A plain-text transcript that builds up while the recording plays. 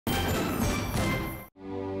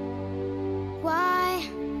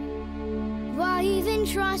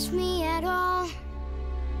can trust me at all.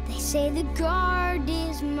 They say the guard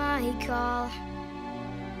is my call.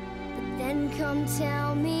 But then come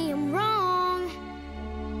tell me I'm wrong.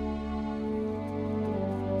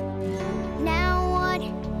 Now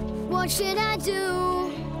what should I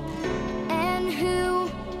do? And who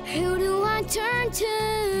do I turn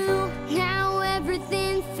to? Now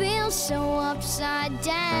everything feels so upside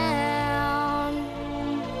down.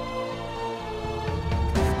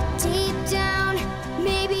 Deep down,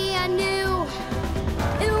 maybe I knew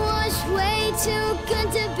it was way too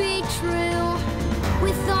good to be true.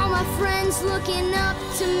 With all my friends looking up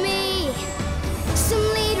to me, some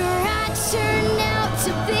leader I turned out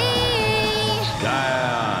to be.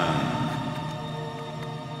 Kion!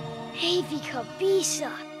 Hey,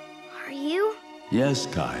 Bisa, are you? Yes,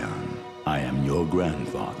 Kion. I am your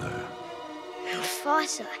grandfather.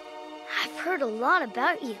 Mufasa, I've heard a lot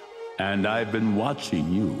about you. And I've been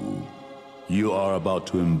watching you. You are about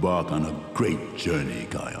to embark on a great journey,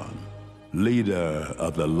 Kion. Leader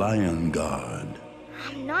of the Lion Guard.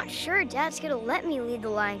 I'm not sure Dad's gonna let me lead the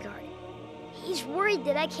Lion Guard. He's worried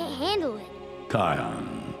that I can't handle it.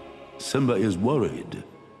 Kion, Simba is worried,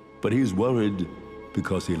 but he's worried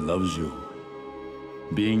because he loves you.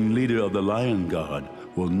 Being leader of the Lion Guard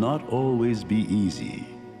will not always be easy.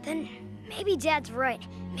 Then maybe Dad's right.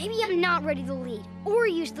 Maybe I'm not ready to lead or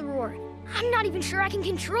use the roar. I'm not even sure I can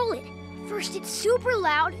control it. First it's super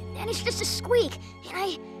loud, then it's just a squeak,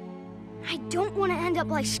 and I don't want to end up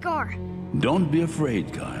like Scar. Don't be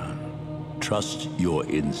afraid, Kion. Trust your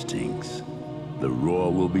instincts. The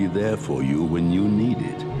roar will be there for you when you need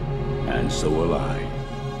it. And so will I.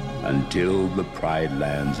 Until the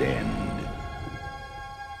Pridelands end.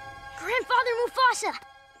 Grandfather Mufasa!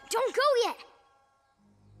 Don't go yet!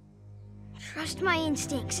 Trust my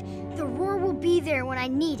instincts. The roar will be there when I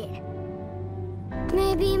need it.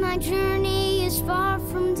 Maybe my journey is far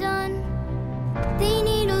from done. They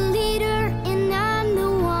need a leader, and I'm the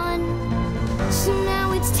one. So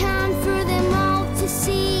now it's time for them all to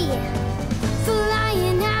see the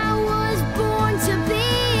lion I was born to be.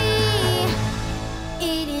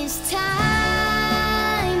 It is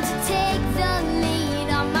time to take the lead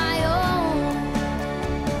on my own.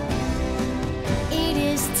 It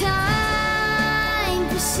is time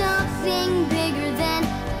for something bigger than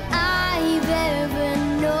I've ever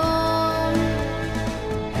known.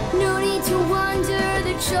 No need to wonder,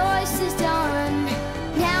 the choice is done.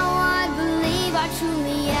 Now I believe I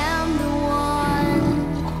truly am the one.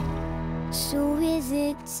 So is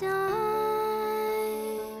it time?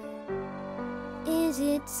 Is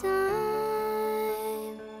it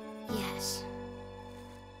time? Yes.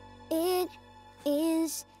 It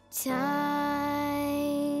is time.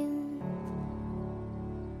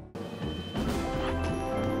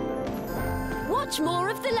 Watch more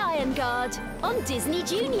of The Lion Guard on Disney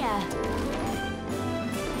Junior.